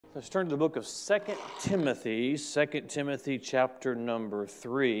Let's turn to the book of 2 Timothy, 2 Timothy chapter number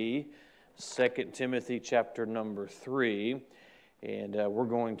 3. 2 Timothy chapter number 3. And we're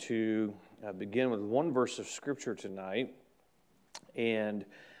going to begin with one verse of Scripture tonight.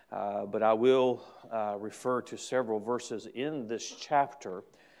 But I will refer to several verses in this chapter.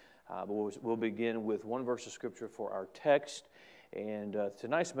 But we'll begin with one verse of Scripture for our text. And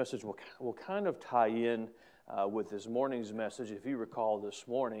tonight's message will kind of tie in with this morning's message. If you recall this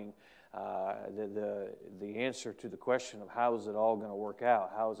morning, the answer to the question of how is it all going to work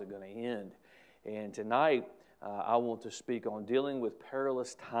out, how is it going to end? And tonight, I want to speak on dealing with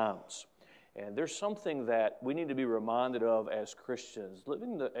perilous times. And there's something that we need to be reminded of as Christians.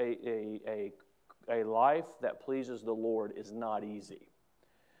 Living a life that pleases the Lord is not easy.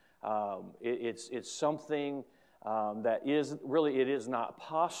 It's something that it is not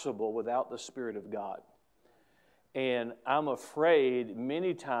possible without the Spirit of God. And I'm afraid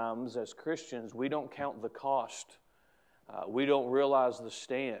many times as Christians, we don't count the cost. We don't realize the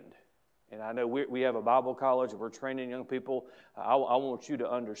stand. And I know we have a Bible college and we're training young people. I want you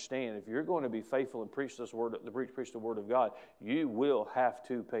to understand, if you're going to be faithful and preach this word, preach the Word of God, you will have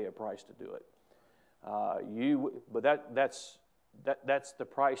to pay a price to do it. But that's the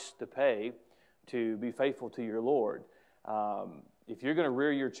price to pay to be faithful to your Lord. If you're going to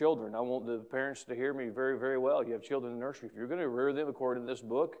rear your children, I want the parents to hear me very, very well. You have children in the nursery. If you're going to rear them according to this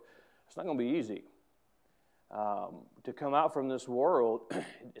book, it's not going to be easy. To come out from this world,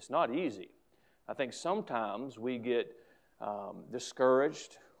 it's not easy. I think sometimes we get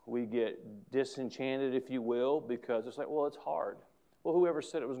discouraged. We get disenchanted, if you will, because it's like, well, it's hard. Well, whoever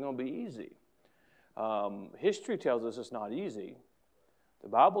said it was going to be easy? History tells us it's not easy. The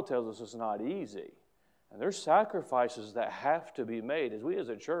Bible tells us it's not easy. And there's sacrifices that have to be made. As we as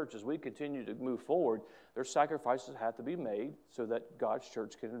a church, as we continue to move forward, there's sacrifices that have to be made so that God's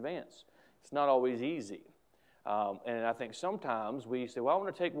church can advance. It's not always easy. And I think sometimes we say, well, I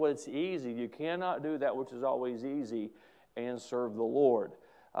want to take what's easy. You cannot do that which is always easy and serve the Lord.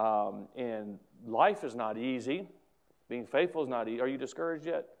 And life is not easy. Being faithful is not easy. Are you discouraged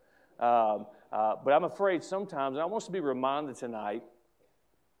yet? But I'm afraid sometimes, and I want us to be reminded tonight,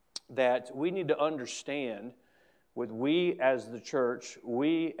 that we need to understand we as the church,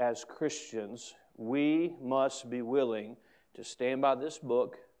 we as Christians, we must be willing to stand by this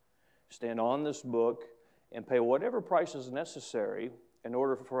book, stand on this book, and pay whatever price is necessary in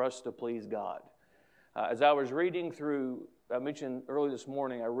order for us to please God. As I was reading through, I mentioned early this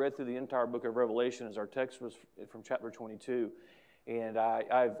morning, I read through the entire book of Revelation as our text was from chapter 22. And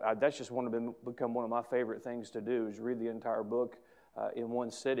that's just become one of my favorite things to do is read the entire book in one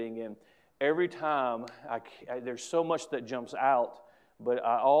sitting. And every time, there's so much that jumps out, but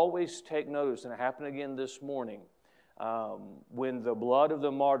I always take notice, and it happened again this morning, when the blood of the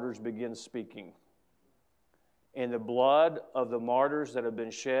martyrs begins speaking. And the blood of the martyrs that have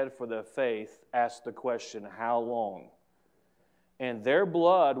been shed for the faith asks the question, how long? And their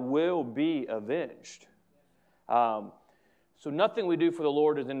blood will be avenged. So nothing we do for the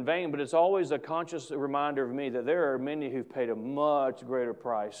Lord is in vain, but it's always a conscious reminder of me that there are many who've paid a much greater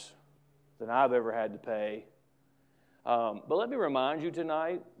price than I've ever had to pay. But let me remind you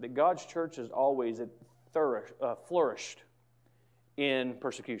tonight that God's church has always flourished in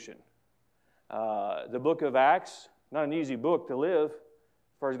persecution. The book of Acts, not an easy book to live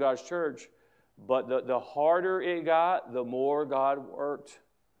as far as God's church, but the harder it got, the more God worked.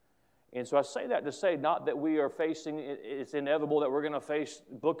 And so I say that to say not that we are facing, it's inevitable that we're going to face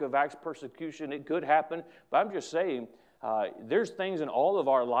book of Acts persecution. It could happen, but I'm just saying there's things in all of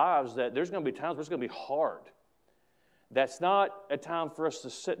our lives that there's going to be times where it's going to be hard. That's not a time for us to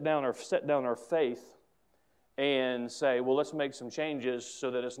sit down or set down our faith and say, well, let's make some changes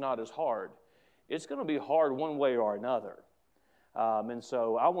so that it's not as hard. It's going to be hard one way or another. And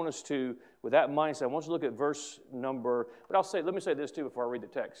so I want us to, with that mindset, I want us to look at verse number, but let me say this too before I read the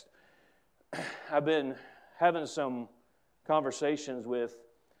text. I've been having some conversations with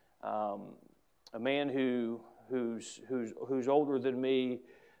a man who's older than me.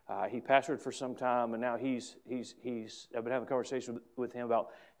 He pastored for some time, and now I've been having a conversation with him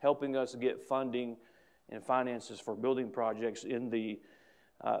about helping us get funding and finances for building projects in the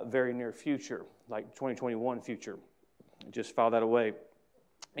very near future, like 2021 future. Just file that away.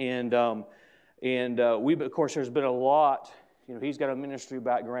 And of course, there's been a lot. He's got a ministry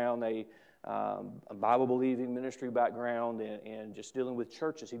background, a Bible-believing ministry background, and just dealing with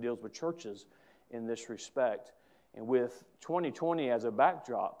churches. He deals with churches in this respect. And with 2020 as a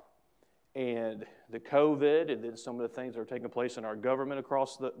backdrop, and the COVID, and then some of the things that are taking place in our government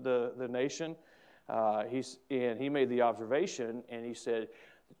across the nation, he made the observation, and he said,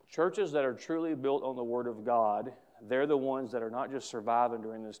 churches that are truly built on the Word of God, they're the ones that are not just surviving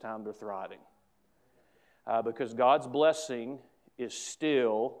during this time, they're thriving. Because God's blessing is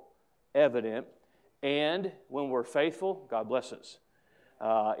still evident, and when we're faithful, God blesses.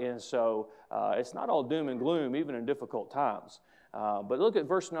 And so it's not all doom and gloom, even in difficult times. But look at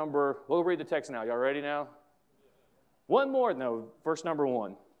verse number, we'll read the text now. Y'all ready now? One more, no, verse number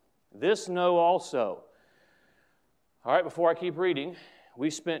 1. This know also. All right, before I keep reading, we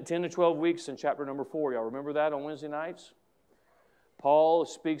spent 10 to 12 weeks in chapter number 4. Y'all remember that on Wednesday nights? Paul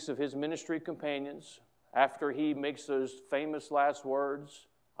speaks of his ministry companions after he makes those famous last words,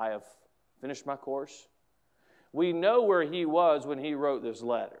 I have finished my course. We know where he was when he wrote this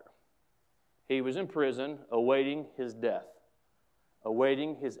letter. He was in prison awaiting his death,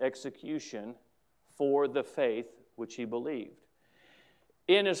 awaiting his execution for the faith which he believed.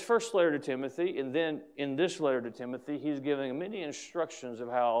 In his first letter to Timothy, and then in this letter to Timothy, he's giving many instructions of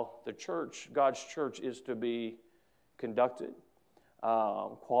how the church, God's church, is to be conducted,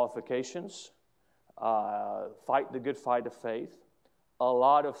 qualifications, fight the good fight of faith, a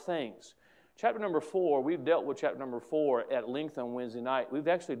lot of things. Chapter number 4, we've dealt with chapter number 4 at length on Wednesday night. We've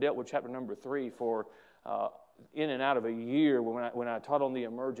actually dealt with chapter number 3 for in and out of a year when I taught on the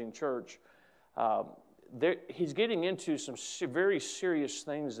emerging church. He's getting into some very serious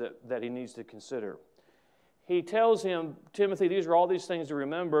things that he needs to consider. He tells him, Timothy, these are all these things to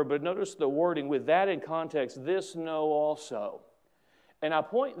remember, but notice the wording, with that in context, this know also. And I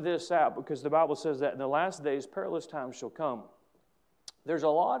point this out because the Bible says that in the last days, perilous times shall come. There's a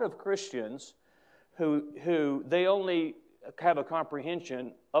lot of Christians who they only have a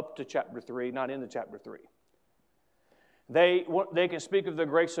comprehension up to chapter 3, not into chapter 3. They can speak of the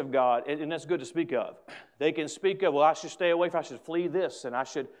grace of God, and that's good to speak of. They can speak of, well, I should stay away from, I should flee this, and I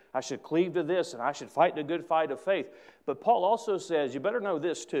should cleave to this, and I should fight the good fight of faith. But Paul also says, you better know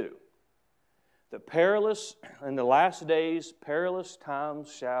this too, that perilous, in the last days, perilous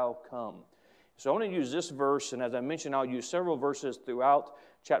times shall come. So I want to use this verse, and as I mentioned, I'll use several verses throughout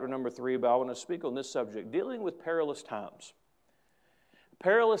chapter number 3, but I want to speak on this subject, dealing with perilous times.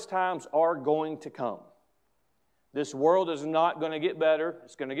 Perilous times are going to come. This world is not going to get better.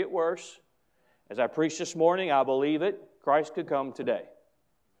 It's going to get worse. As I preached this morning, I believe it. Christ could come today.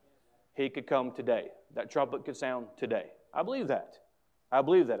 He could come today. That trumpet could sound today. I believe that. I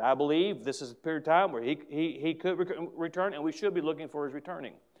believe that. I believe this is a period of time where he could return, and we should be looking for his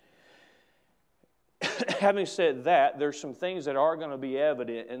returning. Having said that, there's some things that are going to be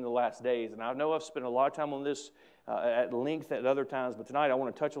evident in the last days. And I know I've spent a lot of time on this at length at other times, but tonight I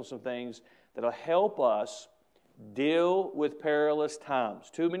want to touch on some things that will help us deal with perilous times.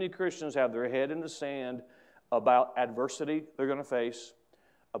 Too many Christians have their head in the sand about adversity they're going to face,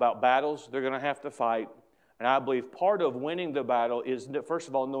 about battles they're going to have to fight. And I believe part of winning the battle is, first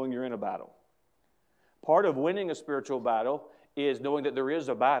of all, knowing you're in a battle. Part of winning a spiritual battle is knowing that there is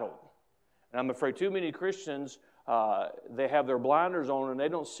a battle. And I'm afraid too many Christians, they have their blinders on and they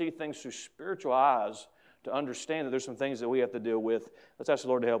don't see things through spiritual eyes to understand that there's some things that we have to deal with. Let's ask the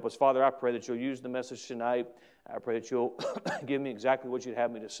Lord to help us. Father, I pray that you'll use the message tonight. I pray that you'll give me exactly what you'd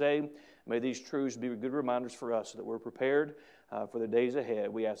have me to say. May these truths be good reminders for us so that we're prepared for the days ahead.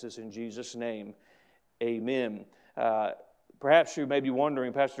 We ask this in Jesus' name. Amen. Perhaps you may be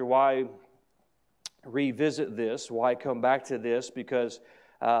wondering, Pastor, why revisit this? Why come back to this? Because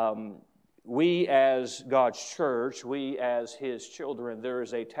we as God's church, we as His children, there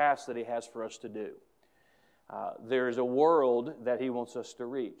is a task that He has for us to do. There is a world that He wants us to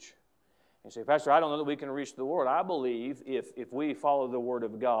reach. You say, Pastor, I don't know that we can reach the world. I believe if we follow the Word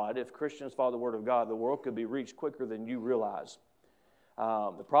of God, if Christians follow the Word of God, the world could be reached quicker than you realize.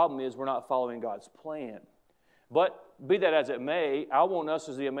 The problem is we're not following God's plan. But be that as it may, I want us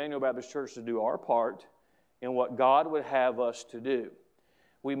as the Emmanuel Baptist Church to do our part in what God would have us to do.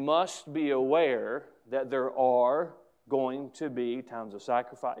 We must be aware that there are going to be times of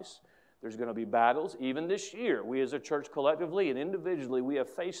sacrifice. There's going to be battles. Even this year, we as a church collectively and individually, we have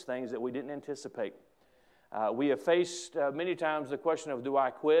faced things that we didn't anticipate. We have faced many times the question of, do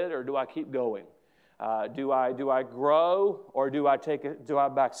I quit or do I keep going? Do I grow or do I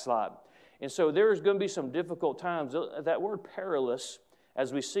backslide? And so there's going to be some difficult times. That word perilous,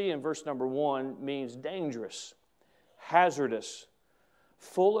 as we see in verse number 1, means dangerous, hazardous,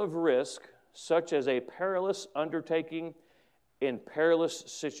 full of risk, such as a perilous undertaking in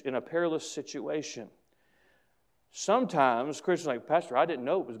a perilous situation. Sometimes Christians are like, Pastor, I didn't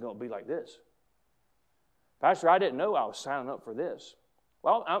know it was going to be like this. Pastor, I didn't know I was signing up for this.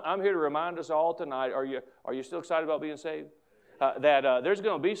 Well, I'm here to remind us all tonight, are you still excited about being saved? That there's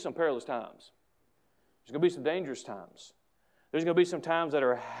going to be some perilous times. There's going to be some dangerous times. There's going to be some times that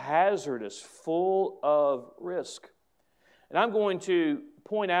are hazardous, full of risk. And I'm going to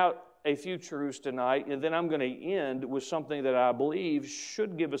point out a few truths tonight, and then I'm going to end with something that I believe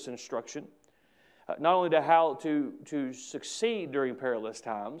should give us instruction, not only to how to succeed during perilous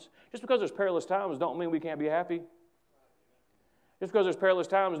times. Just because there's perilous times don't mean we can't be happy. Just because there's perilous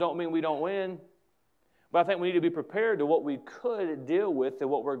times don't mean we don't win. But I think we need to be prepared to what we could deal with and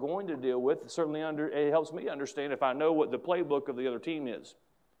what we're going to deal with. Certainly, it helps me understand if I know what the playbook of the other team is.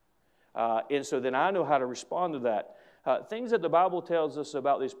 And so then I know how to respond to that. Things that the Bible tells us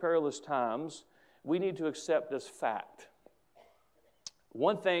about these perilous times, we need to accept as fact.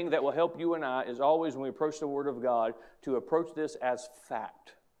 One thing that will help you and I is always when we approach the Word of God to approach this as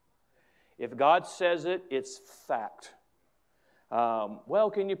fact. If God says it, it's fact.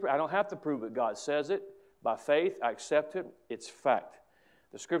 Well, I don't have to prove it. God says it. By faith, I accept it. It's fact.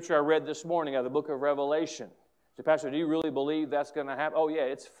 The scripture I read this morning out of the book of Revelation. So, Pastor, do you really believe that's going to happen? Oh, yeah,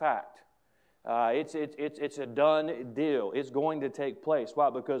 it's fact. It's a done deal. It's going to take place.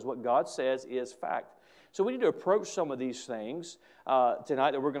 Why? Because what God says is fact. So we need to approach some of these things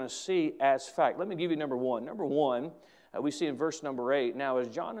tonight that we're going to see as fact. Let me give you number one. Number one, we see in verse number 8, now as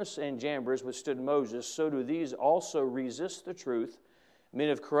Jannes and Jambres withstood Moses, so do these also resist the truth. Men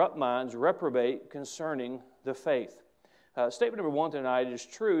of corrupt minds reprobate concerning the faith. Statement number one tonight is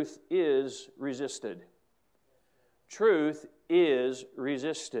truth is resisted. Truth is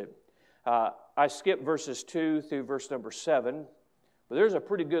resisted. I skipped verses 2 through verse number 7, but there's a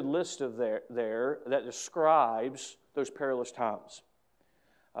pretty good list of there that describes those perilous times.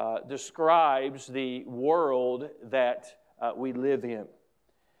 Describes the world that we live in.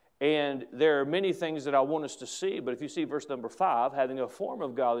 And there are many things that I want us to see, but if you see verse number 5, having a form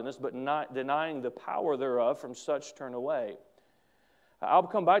of godliness, but not denying the power thereof, from such turn away. I'll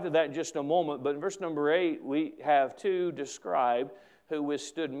come back to that in just a moment, but in verse number 8, we have two described who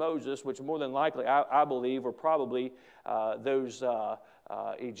withstood Moses, which more than likely, I believe, were probably those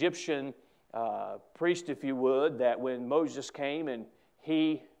Egyptian priests, if you would, that when Moses came and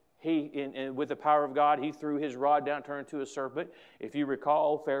he with the power of God, he threw his rod down, turned into a serpent. If you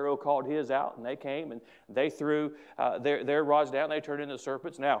recall, Pharaoh called his out, and they came, and they threw their rods down, they turned into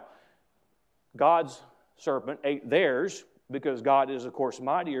serpents. Now, God's serpent ate theirs, because God is, of course,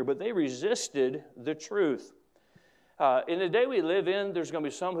 mightier, but they resisted the truth. In the day we live in, there's going to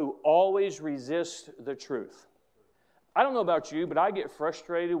be some who always resist the truth. I don't know about you, but I get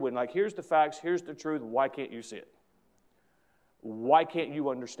frustrated when, like, here's the facts, here's the truth, why can't you see it? Why can't you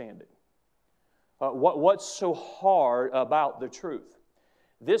understand it? What's so hard about the truth?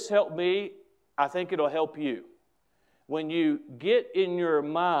 This helped me. I think it'll help you. When you get in your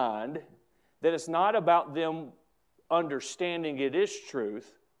mind that it's not about them understanding it is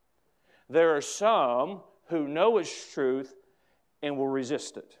truth, there are some who know it's truth and will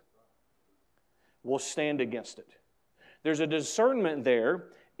resist it, will stand against it. There's a discernment there.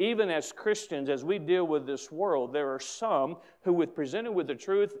 Even as Christians, as we deal with this world, there are some who, with presented with the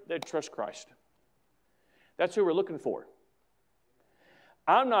truth, they trust Christ. That's who we're looking for.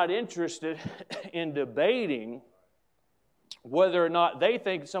 I'm not interested in debating whether or not they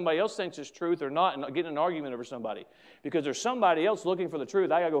think somebody else thinks it's truth or not, and getting an argument over somebody. Because there's somebody else looking for the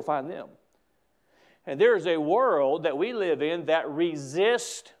truth, I got to go find them. And there is a world that we live in that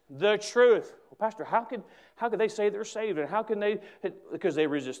resists the truth. Well, Pastor, how could they say they're saved? And how can they? Because they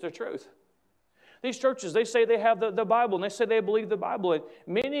resist the truth. These churches, they say they have the Bible, and they say they believe the Bible. And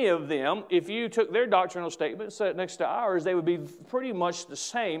many of them, if you took their doctrinal statement and set it next to ours, they would be pretty much the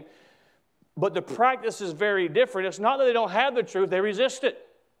same. But the practice is very different. It's not that they don't have the truth, they resist it.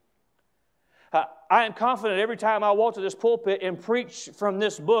 I am confident every time I walk to this pulpit and preach from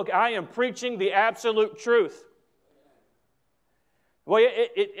this book, I am preaching the absolute truth. Well,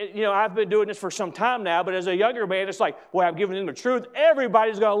 I've been doing this for some time now, but as a younger man, it's like, boy, I'm giving them the truth.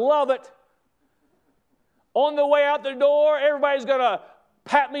 Everybody's going to love it. On the way out the door, everybody's going to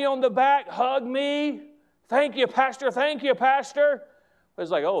pat me on the back, hug me. Thank you, Pastor. Thank you, Pastor.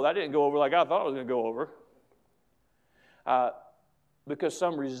 It's like, oh, that didn't go over like I thought it was going to go over. Because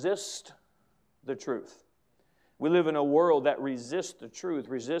some resist the truth. We live in a world that resists the truth.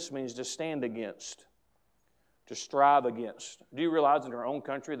 Resist means to stand against, to strive against. Do you realize in our own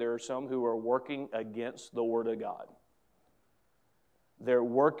country there are some who are working against the Word of God? They're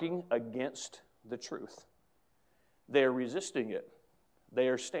working against the truth. They're resisting it. They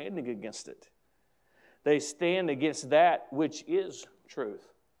are standing against it. They stand against that which is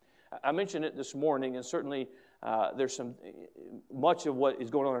truth. I mentioned it this morning, and certainly there's much of what is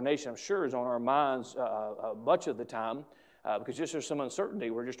going on in our nation, I'm sure, is on our minds much of the time, because just there's some uncertainty.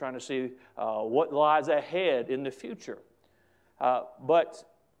 We're just trying to see what lies ahead in the future. But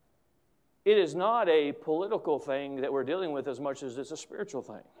it is not a political thing that we're dealing with as much as it's a spiritual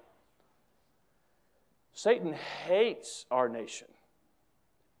thing. Satan hates our nation,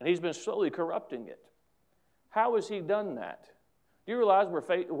 and he's been slowly corrupting it. How has he done that? Do you realize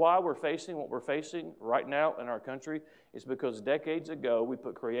why we're facing what we're facing right now in our country? It's because decades ago we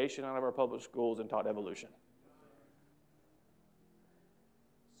put creation out of our public schools and taught evolution.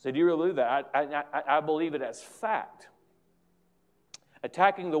 So do you really believe that? I believe it as fact.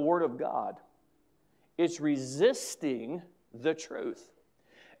 Attacking the Word of God, it's resisting the truth.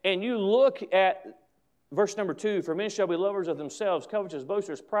 And you look at verse number 2, for men shall be lovers of themselves, covetous,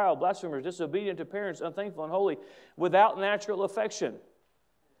 boasters, proud, blasphemers, disobedient to parents, unthankful, unholy, without natural affection.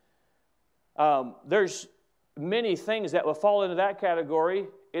 There's many things that will fall into that category.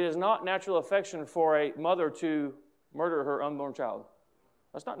 It is not natural affection for a mother to murder her unborn child.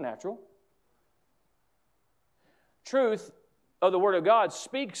 That's not natural. Truth of the Word of God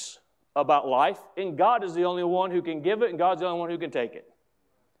speaks about life, and God is the only one who can give it, and God's the only one who can take it.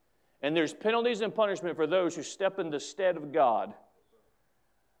 And there's penalties and punishment for those who step in the stead of God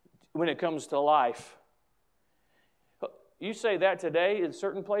when it comes to life. You say that today in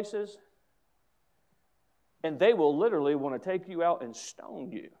certain places, and they will literally want to take you out and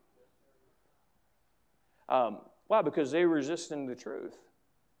stone you. Why? Because they're resisting the truth.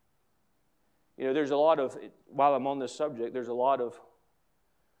 You know, there's a lot of, while I'm on this subject, there's a lot of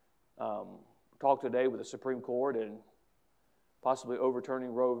talk today with the Supreme Court and possibly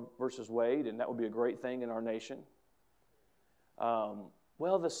overturning Roe versus Wade, and that would be a great thing in our nation.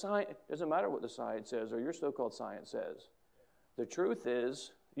 Well, the science, it doesn't matter what the science says or your so-called science says. The truth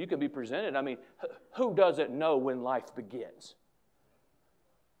is, you can be presented. I mean, who doesn't know when life begins?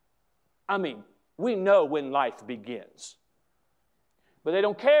 I mean, we know when life begins. But they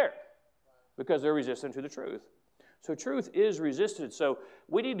don't care because they're resistant to the truth. So truth is resisted. So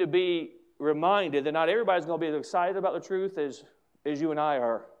we need to be reminded that not everybody's going to be as excited about the truth as you and I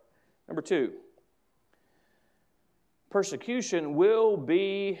are. Number 2, persecution will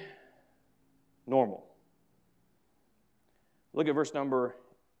be normal. Look at verse number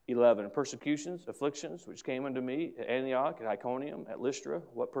 11. Persecutions, afflictions, which came unto me at Antioch, at Iconium, at Lystra,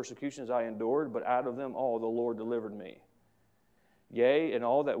 what persecutions I endured, but out of them all the Lord delivered me. Yea, and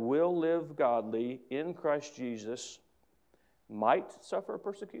all that will live godly in Christ Jesus might suffer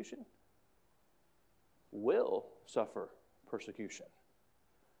persecution, will suffer persecution.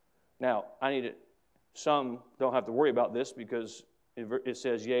 Now, some don't have to worry about this because it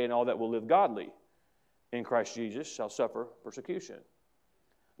says, yea, and all that will live godly in Christ Jesus shall suffer persecution.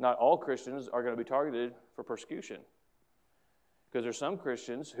 Not all Christians are going to be targeted for persecution because there's some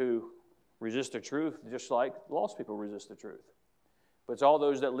Christians who resist the truth just like lost people resist the truth. But it's all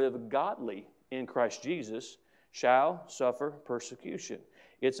those that live godly in Christ Jesus shall suffer persecution.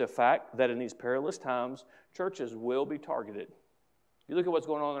 It's a fact that in these perilous times, churches will be targeted. You look at what's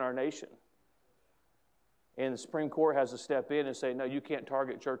going on in our nation, and the Supreme Court has to step in and say, no, you can't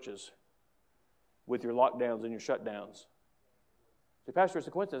target churches with your lockdowns and your shutdowns. The pastor, it's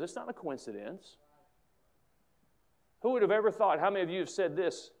a coincidence. It's not a coincidence. Who would have ever thought, how many of you have said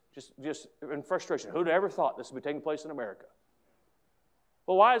this just in frustration, who would have ever thought this would be taking place in America?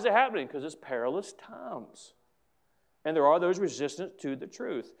 Well, why is it happening? Because it's perilous times. And there are those resistant to the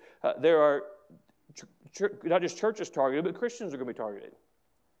truth. There are not just churches targeted, but Christians are going to be targeted.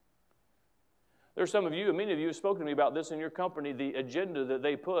 There's some of you, and many of you have spoken to me about this in your company, the agenda that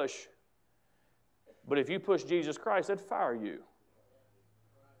they push. But if you push Jesus Christ, they'd fire you.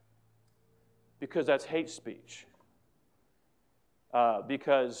 Because that's hate speech.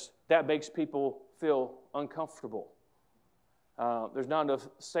 Because that makes people feel uncomfortable. There's not enough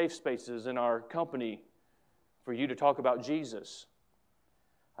safe spaces in our company for you to talk about Jesus.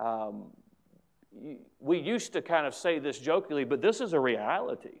 We used to kind of say this jokingly, but this is a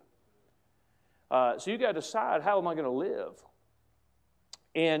reality. So you got to decide, how am I going to live?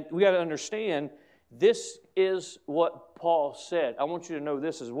 And we got to understand, this is what Paul said. I want you to know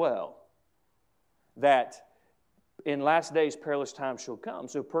this as well, that in last days perilous times shall come.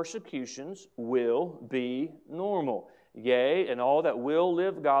 So persecutions will be normal. Yea, and all that will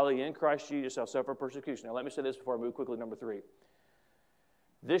live godly in Christ Jesus shall suffer persecution. Now let me say this before I move quickly, number 3.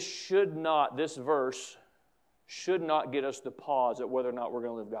 This verse should not get us to pause at whether or not we're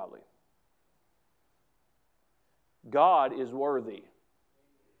going to live godly. God is worthy.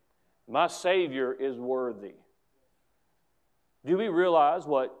 My Savior is worthy. Do we realize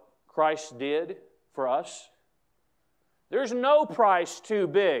what Christ did for us? There's no price too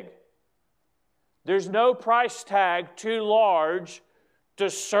big. There's no price tag too large to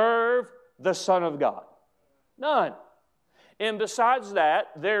serve the Son of God. None. And besides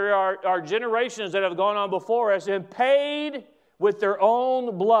that, there are generations that have gone on before us and paid with their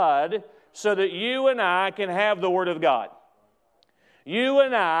own blood so that you and I can have the Word of God. You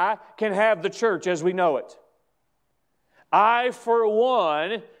and I can have the church as we know it. I, for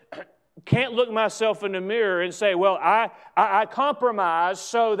one, can't look myself in the mirror and say, well, I compromise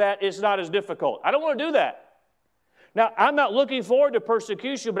so that it's not as difficult. I don't want to do that. Now, I'm not looking forward to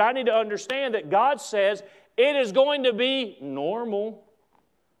persecution, but I need to understand that God says it is going to be normal.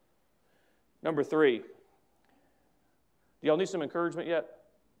 Number 3. Do y'all need some encouragement yet?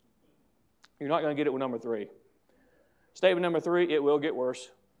 You're not going to get it with number 3. Statement number 3, it will get worse.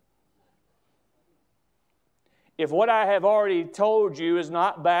 If what I have already told you is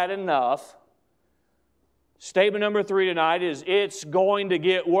not bad enough, statement number 3 tonight is it's going to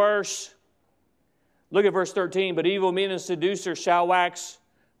get worse. Look at verse 13. But evil men and seducers shall wax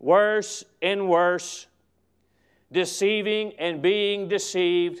worse and worse, deceiving and being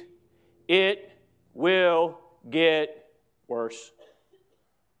deceived. It will get worse.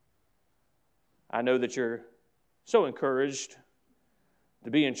 I know that you're so encouraged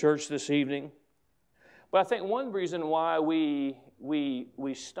to be in church this evening. But I think one reason why we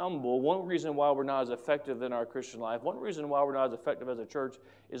stumble, one reason why we're not as effective in our Christian life, one reason why we're not as effective as a church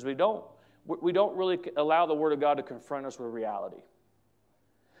is we don't really allow the Word of God to confront us with reality.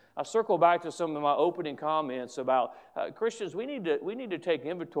 I circle back to some of my opening comments about Christians. We need to take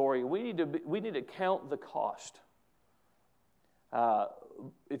inventory. We need to count the cost.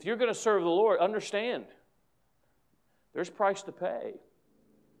 If you're going to serve the Lord, understand there's a price to pay.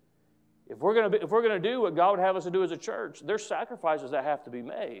 If we're going to do what God would have us to do as a church, there's sacrifices that have to be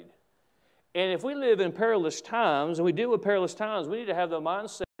made. And if we live in perilous times and we deal with perilous times, we need to have the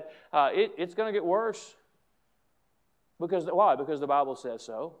mindset it's going to get worse. Why? Because the Bible says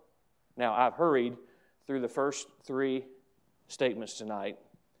so. Now, I've hurried through the first 3 statements tonight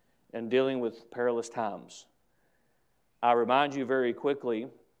in dealing with perilous times. I remind you very quickly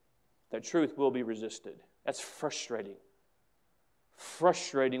that truth will be resisted. That's frustrating.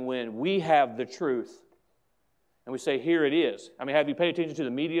 Frustrating when we have the truth and we say, here it is. I mean, have you paid attention to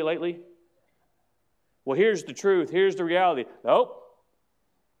the media lately? Well, here's the truth. Here's the reality. Nope.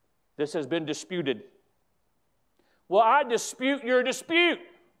 This has been disputed. Well, I dispute your dispute.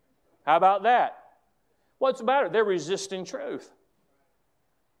 How about that? What's the matter? They're resisting truth.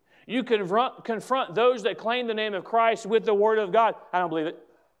 You confront those that claim the name of Christ with the Word of God. I don't believe it.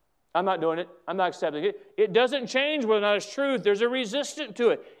 I'm not doing it. I'm not accepting it. It doesn't change whether or not it's truth. There's a resistance to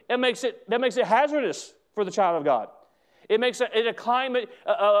it. That makes it hazardous for the child of God. It makes it a climate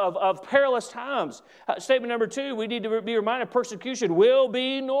of perilous times. Statement number 2, we need to be reminded persecution will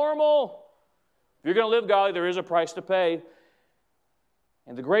be normal. If you're going to live godly, there is a price to pay.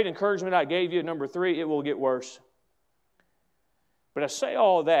 And the great encouragement I gave you, number 3, it will get worse. But I say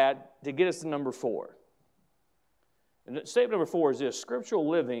all that to get us to number 4. And statement number 4 is this: scriptural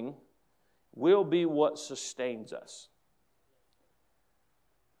living will be what sustains us.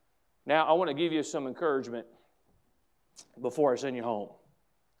 Now, I want to give you some encouragement before I send you home.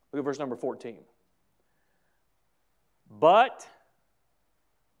 Look at verse number 14. But,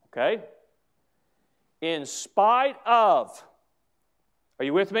 okay, in spite of, are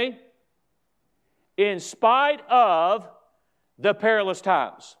you with me? In spite of the perilous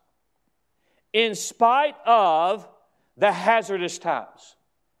times, in spite of the hazardous times,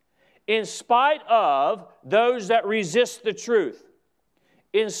 in spite of those that resist the truth,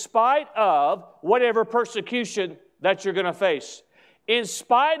 in spite of whatever persecution that you're going to face, in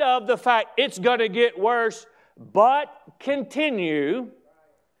spite of the fact it's going to get worse, but continue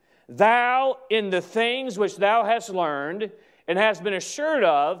thou in the things which thou hast learned and hast been assured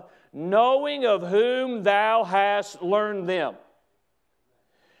of, knowing of whom thou hast learned them.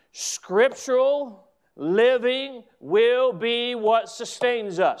 Scriptural living will be what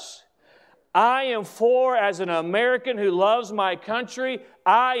sustains us. I am for, as an American who loves my country,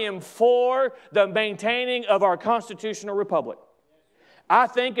 I am for the maintaining of our constitutional republic. I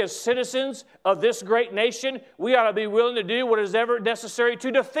think as citizens of this great nation, we ought to be willing to do what is ever necessary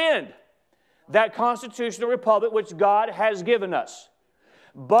to defend that constitutional republic which God has given us.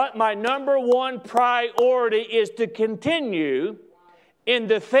 But my number one priority is to continue in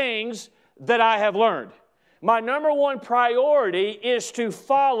the things that I have learned. My number one priority is to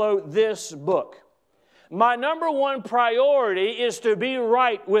follow this book. My number one priority is to be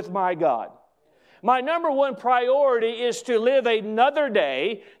right with my God. My number one priority is to live another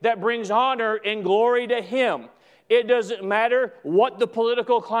day that brings honor and glory to Him. It doesn't matter what the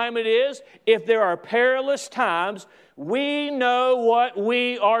political climate is. If there are perilous times, we know what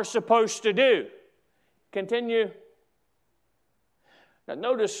we are supposed to do. Continue. Now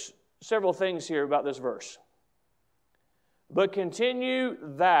notice several things here about this verse. But continue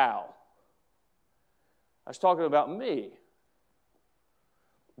thou. That's talking about me.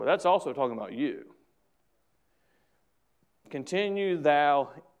 But that's also talking about you. Continue thou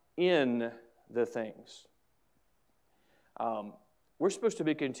in the things. We're supposed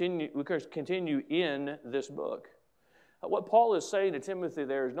to continue in this book. What Paul is saying to Timothy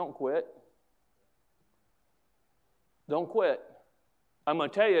there is don't quit. Don't quit. I'm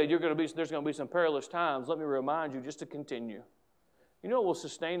going to tell you, there's going to be some perilous times. Let me remind you just to continue. You know what will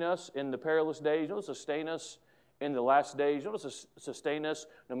sustain us in the perilous days? You know what will sustain us in the last days? You know what will sustain us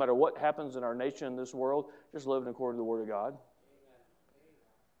no matter what happens in our nation and this world? Just living according to the Word of God.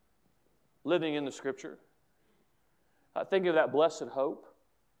 Living in the Scripture. Think of that blessed hope.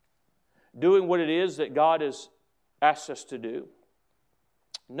 Doing what it is that God has asked us to do.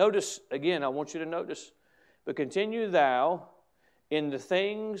 Notice, again, I want you to notice, but continue thou in the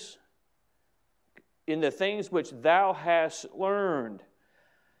things which thou hast learned.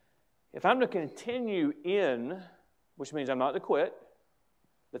 If I'm to continue in, which means I'm not to quit,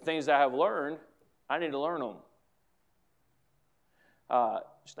 the things I have learned, I need to learn them.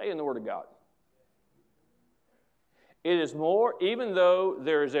 Stay in the Word of God. It is more, even though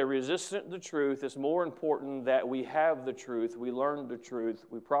there is a resistance to the truth, it's more important that we have the truth, we learn the truth,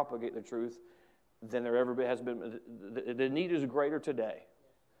 we propagate the truth than there ever has been. The need is greater today.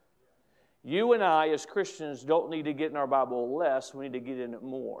 You and I, as Christians, don't need to get in our Bible less, we need to get in it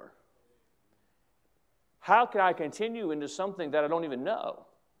more. How can I continue into something that I don't even know?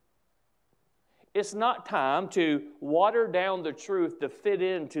 It's not time to water down the truth to fit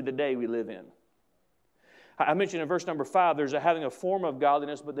into the day we live in. I mentioned in verse number 5, there's having a form of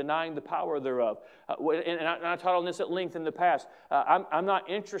godliness, but denying the power thereof. And I taught on this at length in the past. I'm not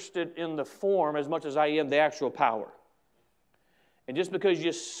interested in the form as much as I am the actual power. And just because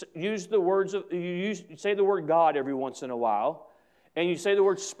you use the words you say the word God every once in a while, and you say the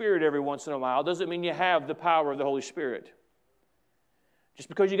word Spirit every once in a while, doesn't mean you have the power of the Holy Spirit. Just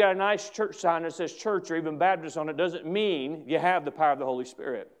because you got a nice church sign that says church or even Baptist on it doesn't mean you have the power of the Holy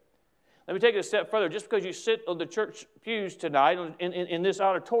Spirit. Let me take it a step further. Just because you sit on the church pews tonight in this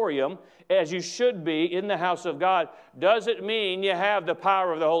auditorium, as you should be in the house of God, doesn't mean you have the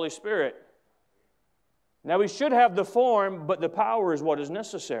power of the Holy Spirit. Now, we should have the form, but the power is what is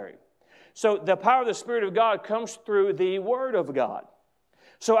necessary. So the power of the Spirit of God comes through the Word of God.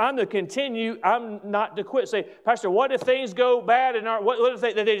 So I'm to continue, I'm not to quit. Say, Pastor, what if things go bad in our, what if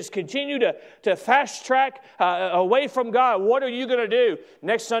they just continue to fast track away from God? What are you going to do?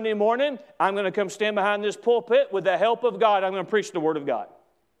 Next Sunday morning, I'm going to come stand behind this pulpit with the help of God. I'm going to preach the Word of God.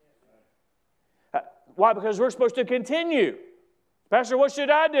 Why? Because we're supposed to continue. Pastor, what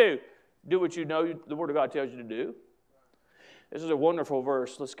should I do? Do what you know the Word of God tells you to do. This is a wonderful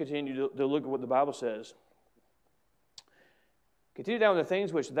verse. Let's continue to look at what the Bible says. Continue down the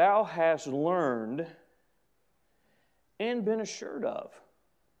things which thou hast learned and been assured of.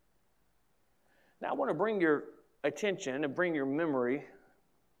 Now I want to bring your attention and bring your memory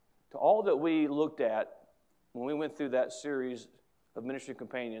to all that we looked at when we went through that series of Ministry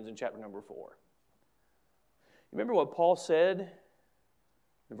Companions in chapter number 4. You remember what Paul said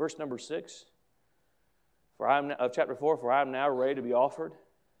in verse number 6 of chapter 4, for I am now ready to be offered,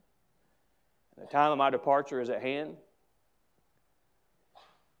 and the time of my departure is at hand.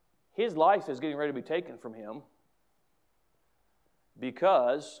 His life is getting ready to be taken from him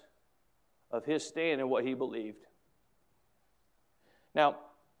because of his stand and what he believed. Now,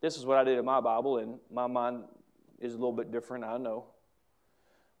 this is what I did in my Bible, and my mind is a little bit different, I know.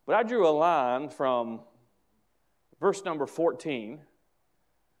 But I drew a line from verse number 14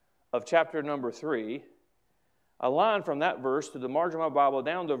 of chapter number 3, a line from that verse to the margin of my Bible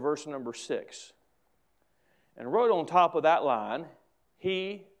down to verse number 6, and wrote on top of that line,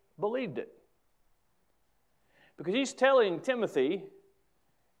 he believed it. Because he's telling Timothy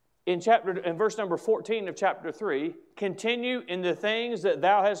in verse number 14 of chapter 3, continue in the things that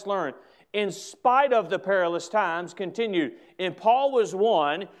thou hast learned. In spite of the perilous times, continue. And Paul was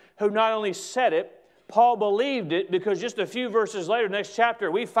one who not only said it, Paul believed it, because just a few verses later, next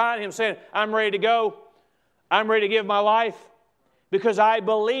chapter, we find him saying, I'm ready to go. I'm ready to give my life because I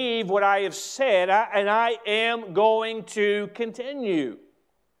believe what I have said, and I am going to continue.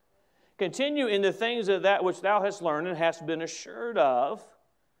 Continue in the things of that which thou hast learned and hast been assured of,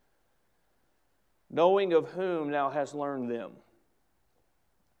 knowing of whom thou hast learned them.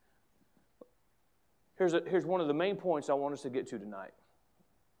 Here's one of the main points I want us to get to tonight.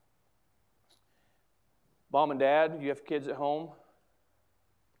 Mom and Dad, you have kids at home.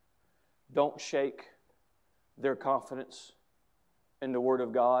 Don't shake their confidence in the Word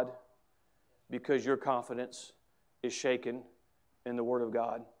of God because your confidence is shaken in the Word of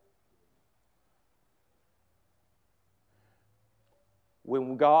God?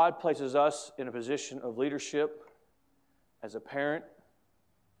 When God places us in a position of leadership as a parent,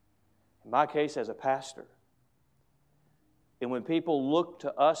 in my case as a pastor, and when people look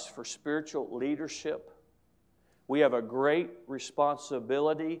to us for spiritual leadership, we have a great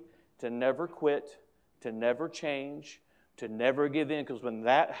responsibility to never quit, to never change, to never give in, because when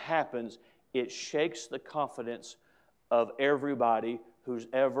that happens, it shakes the confidence of everybody who's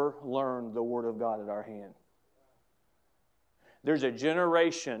ever learned the Word of God at our hand. There's a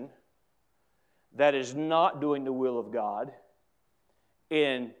generation that is not doing the will of God,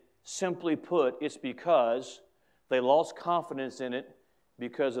 and simply put, it's because they lost confidence in it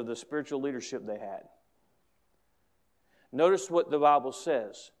because of the spiritual leadership they had. Notice what the Bible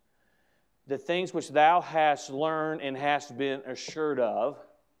says. The things which thou hast learned and hast been assured of,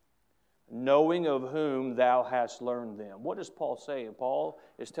 knowing of whom thou hast learned them. What is Paul saying? Paul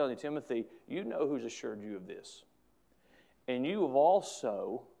is telling Timothy, you know who's assured you of this. And you have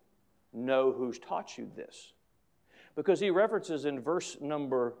also know who's taught you this. Because he references in verse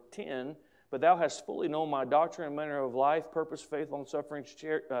number 10, but thou hast fully known my doctrine and manner of life, purpose, faith, long-suffering,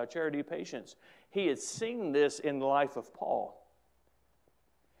 charity, patience. He had seen this in the life of Paul.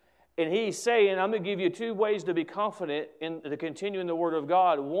 And he's saying, I'm going to give you two ways to be confident in to continue in the Word of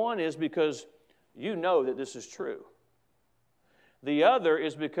God. One is because you know that this is true. The other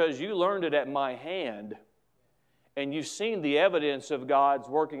is because you learned it at my hand, and you've seen the evidence of God's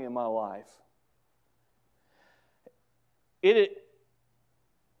working in my life. It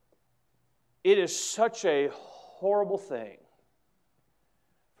is such a horrible thing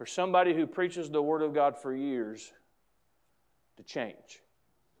for somebody who preaches the Word of God for years to change.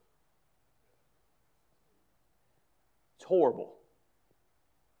 It's horrible.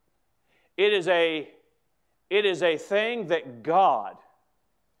 It is a thing that God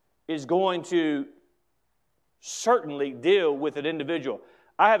is going to certainly deal with an individual.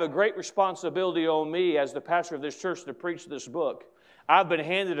 I have a great responsibility on me as the pastor of this church to preach this book. I've been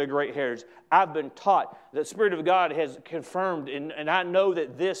handed a great heritage. I've been taught. The Spirit of God has confirmed, and I know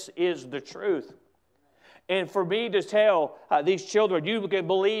that this is the truth. And for me to tell these children, you can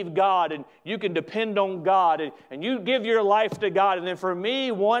believe God and you can depend on God and you give your life to God. And then for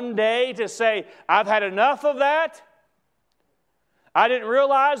me one day to say, I've had enough of that. I didn't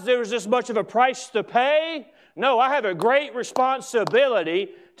realize there was this much of a price to pay. No, I have a great responsibility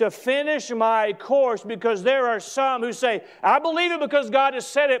to finish my course, because there are some who say, I believe it because God has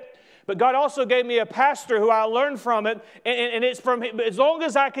said it, but God also gave me a pastor who I learned from it, and it's from him. As long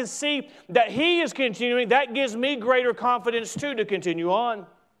as I can see that he is continuing, that gives me greater confidence too to continue on.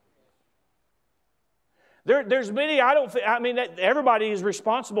 There's many, everybody is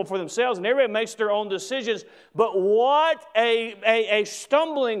responsible for themselves, and everybody makes their own decisions, but what a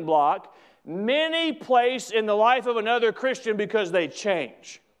stumbling block many place in the life of another Christian because they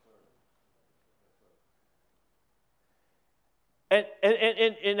change.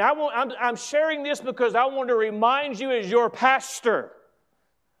 And I'm sharing this because I want to remind you as your pastor,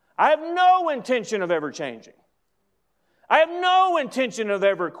 I have no intention of ever changing. I have no intention of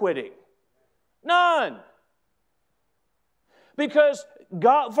ever quitting. None. Because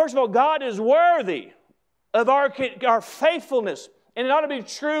God, first of all, God is worthy of our faithfulness. And it ought to be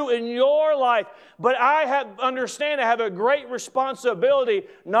true in your life. But I have a great responsibility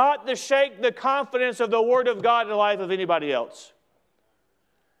not to shake the confidence of the Word of God in the life of anybody else.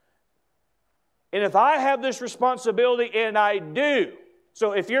 And if I have this responsibility, and I do,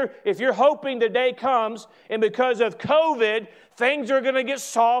 so if you're hoping the day comes and because of COVID, things are going to get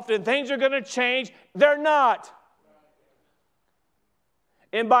soft and things are going to change, they're not.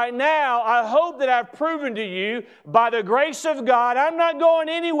 And by now, I hope that I've proven to you, by the grace of God, I'm not going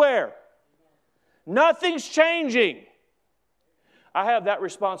anywhere. Nothing's changing. I have that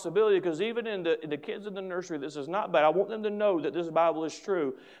responsibility because even in the kids in the nursery, this is not bad. I want them to know that this Bible is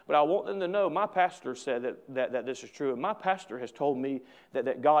true, but I want them to know my pastor said that this is true, and my pastor has told me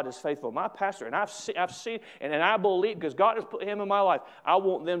that God is faithful. My pastor, and I've seen, and I believe because God has put him in my life. I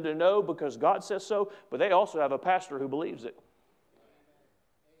want them to know because God says so, but they also have a pastor who believes it.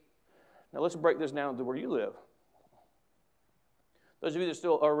 Now let's break this down to where you live. Those of you that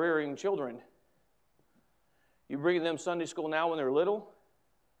still are rearing children, you bring them Sunday school now when they're little,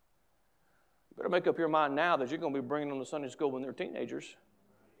 you better make up your mind now that you're going to be bringing them to Sunday school when they're teenagers.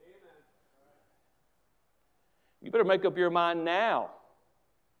 You better make up your mind now.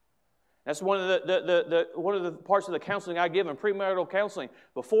 That's one of the parts of the counseling I give in premarital counseling.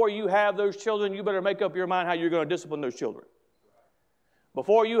 Before you have those children, you better make up your mind how you're going to discipline those children.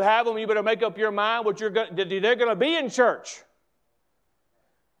 Before you have them, you better make up your mind what they're going to be in church.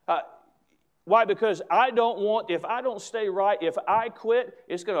 Why? Because if I don't stay right, if I quit,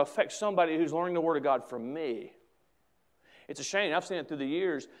 it's going to affect somebody who's learning the Word of God from me. It's a shame. I've seen it through the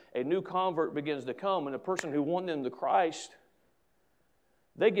years. A new convert begins to come, and the person who won them to Christ,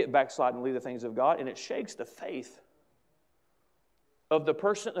 they get backsliding and leave the things of God, and it shakes the faith of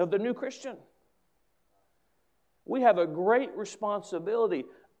the new Christian. We have a great responsibility.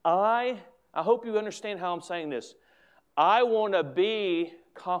 I hope you understand how I'm saying this. I want to be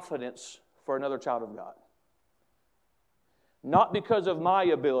confidence for another child of God. Not because of my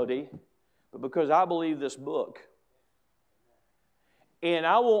ability, but because I believe this book. And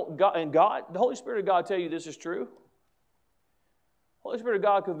I want God, the Holy Spirit of God tell you this is true. Holy Spirit of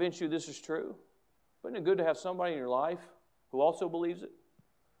God convince you this is true. Isn't it good to have somebody in your life who also believes it?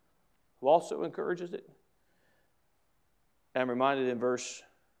 Who also encourages it? And I'm reminded in verse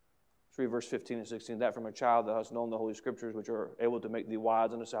 15 and 16, that from a child thou hast known the Holy Scriptures, which are able to make thee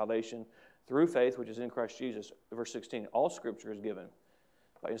wise unto salvation through faith, which is in Christ Jesus. Verse 16, all Scripture is given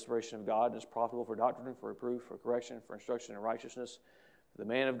by inspiration of God and is profitable for doctrine, for reproof, for correction, for instruction in righteousness. The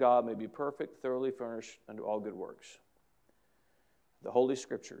man of God may be perfect, thoroughly furnished unto all good works. The Holy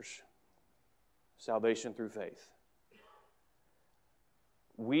Scriptures, salvation through faith.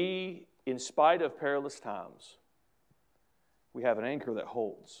 We, in spite of perilous times, we have an anchor that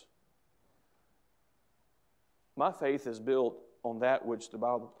holds. My faith is built on that which the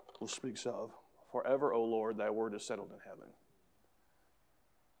Bible speaks of. Forever, O Lord, thy word is settled in heaven.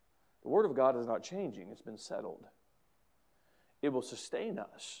 The word of God is not changing. It's been settled. It will sustain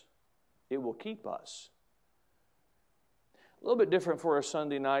us. It will keep us. A little bit different for a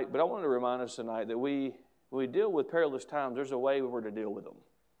Sunday night, but I want to remind us tonight that when we deal with perilous times, there's a way we're to deal with them.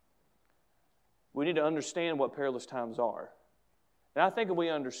 We need to understand what perilous times are. And I think if we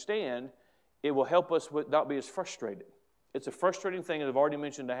understand, it will help us not be as frustrated. It's a frustrating thing, as I've already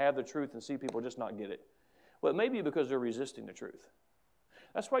mentioned, to have the truth and see people just not get it. Well, it may be because they're resisting the truth.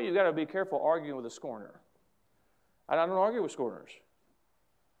 That's why you've got to be careful arguing with a scorner. I don't argue with scorners.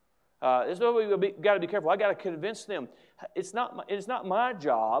 It's we've got to be careful. I've got to convince them. It's not my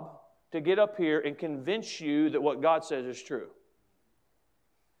job to get up here and convince you that what God says is true.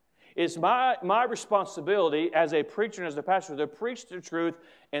 It's my responsibility as a preacher and as a pastor to preach the truth,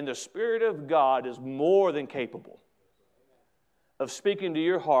 and the Spirit of God is more than capable of speaking to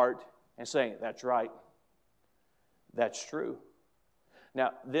your heart and saying, that's right, that's true.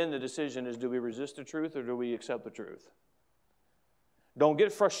 Now, then the decision is, do we resist the truth or do we accept the truth? Don't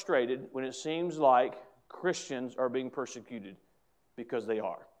get frustrated when it seems like Christians are being persecuted, because they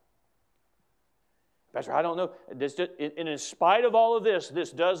are. Pastor, I don't know. And in spite of all of this,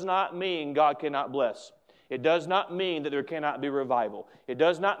 this does not mean God cannot bless. It does not mean that there cannot be revival. It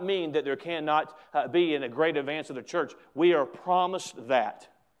does not mean that there cannot be a great advance of the church. We are promised that.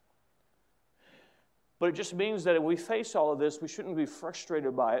 But it just means that if we face all of this, we shouldn't be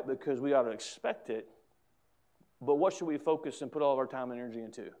frustrated by it, because we ought to expect it. But what should we focus and put all of our time and energy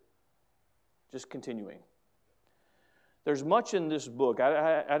into? Just continuing. There's much in this book.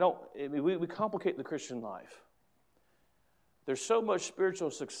 We complicate the Christian life. There's so much spiritual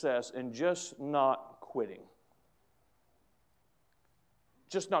success in just not quitting.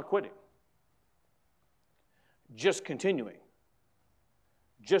 Just not quitting. Just continuing.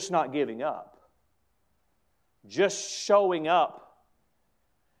 Just not giving up. Just showing up.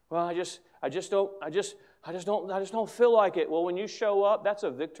 Well, I just don't feel like it. Well, when you show up, that's a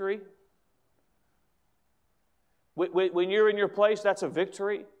victory. When you're in your place, that's a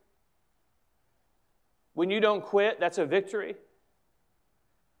victory. When you don't quit, that's a victory.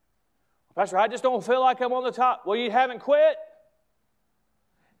 Pastor, I just don't feel like I'm on the top. Well, you haven't quit.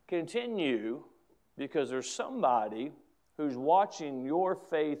 Continue, because there's somebody who's watching your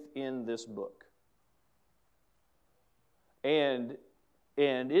faith in this book. And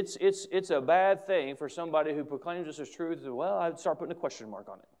it's a bad thing for somebody who proclaims this as truth. Well, I'd start putting a question mark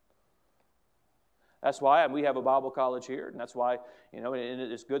on it. That's why we have a Bible college here, and that's why, and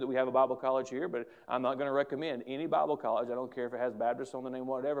it's good that we have a Bible college here, but I'm not going to recommend any Bible college, I don't care if it has Baptist on the name,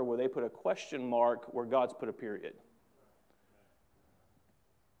 whatever, where they put a question mark where God's put a period.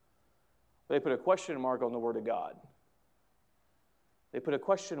 They put a question mark on the Word of God. They put a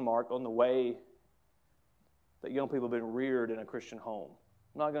question mark on the way that young people have been reared in a Christian home.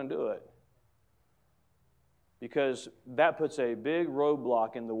 I'm not going to do it, because that puts a big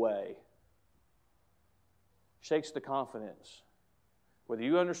roadblock in the way. Shakes the confidence. Whether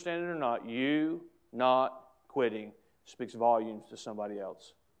you understand it or not, you not quitting speaks volumes to somebody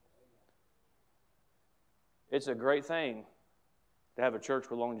else. It's a great thing to have a church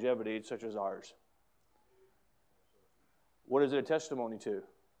with longevity such as ours. What is it a testimony to?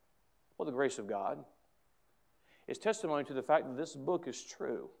 Well, the grace of God. It's testimony to the fact that this book is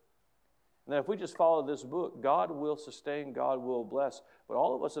true. And that if we just follow this book, God will sustain, God will bless. But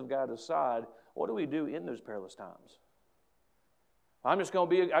all of us have got to decide, what do we do in those perilous times? I'm just going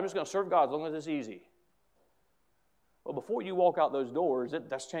to serve God as long as it's easy. Well, before you walk out those doors,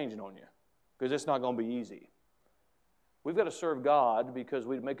 that's changing on you. Because it's not going to be easy. We've got to serve God because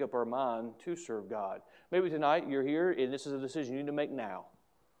we make up our mind to serve God. Maybe tonight you're here and this is a decision you need to make now.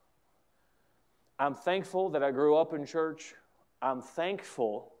 I'm thankful that I grew up in church. I'm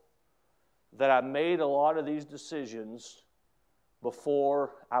thankful that I made a lot of these decisions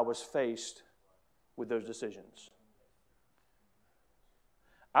before I was faced with those decisions.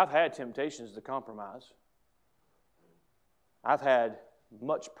 I've had temptations to compromise. I've had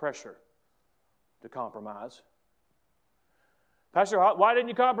much pressure to compromise. Pastor, why didn't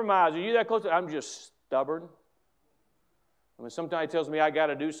you compromise? Are you that close? I'm just stubborn. When somebody tells me I got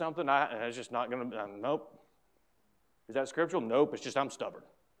to do something, it's just not going to, nope. Is that scriptural? Nope, it's just I'm stubborn.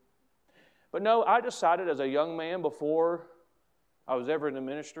 But no, I decided as a young man before I was ever in the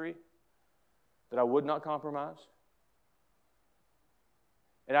ministry that I would not compromise.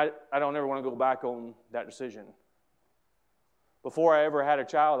 And I don't ever want to go back on that decision. Before I ever had a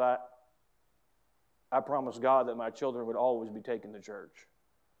child, I promised God that my children would always be taken to church.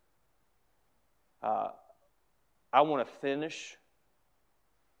 I want to finish.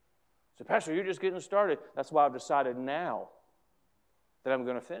 So, Pastor, you're just getting started. That's why I've decided now that I'm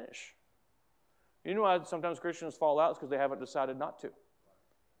going to finish. You know why sometimes Christians fall out? It's because they haven't decided not to.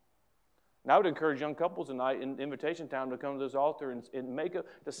 And I would encourage young couples tonight in invitation time to come to this altar and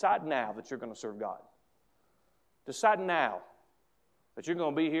decide now that you're going to serve God. Decide now that you're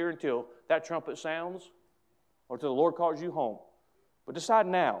going to be here until that trumpet sounds or until the Lord calls you home. But decide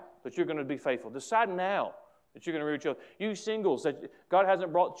now that you're going to be faithful. Decide now that you're going to reach out. You singles, that God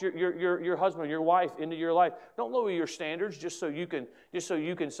hasn't brought your husband or your wife into your life. Don't lower your standards just so you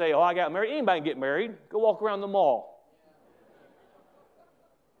can say, oh, I got married. Anybody can get married. Go walk around the mall.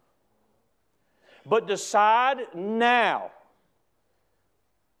 But decide now.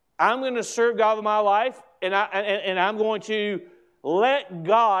 I'm going to serve God with my life, and I'm going to let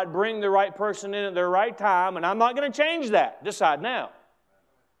God bring the right person in at the right time, and I'm not going to change that. Decide now.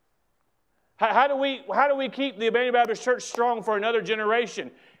 How do we keep the Abandoned Baptist Church strong for another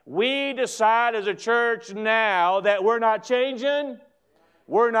generation? We decide as a church now that we're not changing,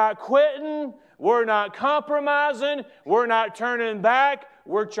 we're not quitting, we're not compromising, we're not turning back,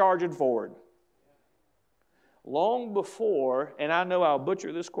 we're charging forward. Long before, and I know I'll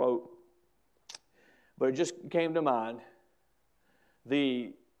butcher this quote, but it just came to mind,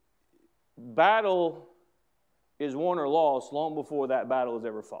 the battle is won or lost long before that battle is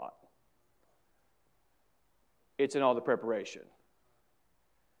ever fought. It's in all the preparation.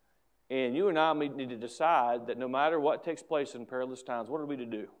 And you and I need to decide that no matter what takes place in perilous times, what are we to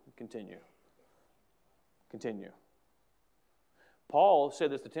do? Continue. Continue. Paul said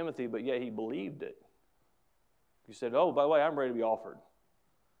this to Timothy, but yet he believed it. He said, oh, by the way, I'm ready to be offered.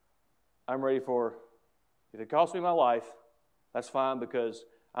 I'm ready for, if it costs me my life, that's fine because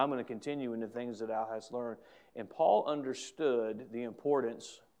I'm going to continue in the things that thou hast learned. And Paul understood the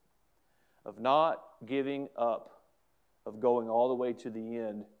importance of not giving up, of going all the way to the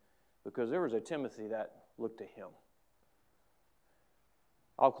end, because there was a Timothy that looked to him.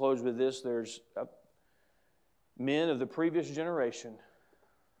 I'll close with this. There's men of the previous generation,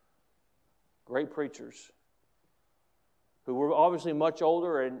 great preachers, who were obviously much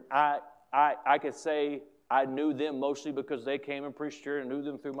older, and I could say I knew them mostly because they came and preached here and knew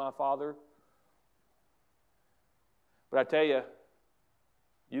them through my father. But I tell you,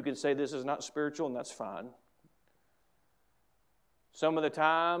 you can say this is not spiritual, and that's fine. Some of the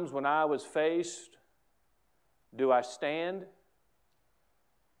times when I was faced, do I stand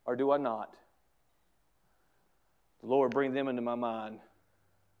or do I not? The Lord bring them into my mind.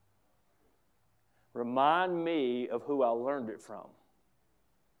 Remind me of who I learned it from.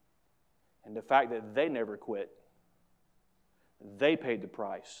 And the fact that they never quit. They paid the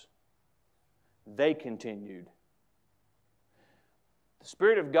price. They continued. The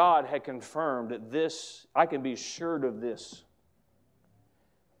Spirit of God had confirmed that this, I can be assured of this.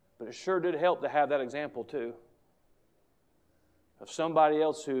 But it sure did help to have that example too. Of somebody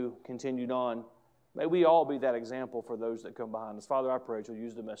else who continued on. May we all be that example for those that come behind us. Father, I pray that you'll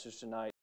use the message tonight.